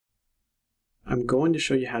I'm going to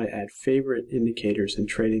show you how to add favorite indicators and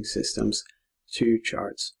trading systems to your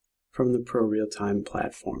charts from the ProRealTime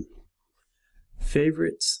platform.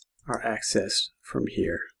 Favorites are accessed from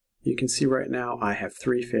here. You can see right now I have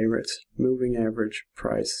 3 favorites: moving average,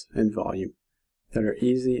 price, and volume, that are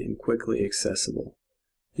easy and quickly accessible.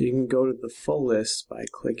 You can go to the full list by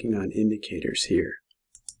clicking on indicators here.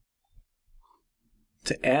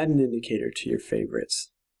 To add an indicator to your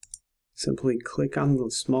favorites, simply click on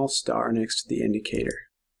the small star next to the indicator.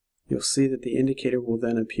 You'll see that the indicator will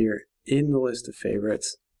then appear in the list of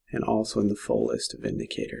favorites and also in the full list of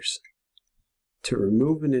indicators. To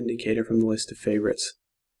remove an indicator from the list of favorites,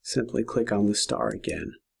 simply click on the star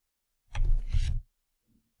again.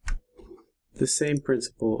 The same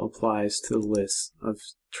principle applies to the list of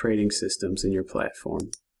trading systems in your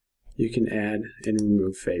platform. You can add and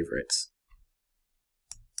remove favorites.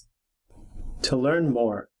 To learn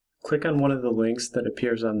more, click on one of the links that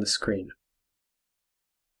appears on the screen.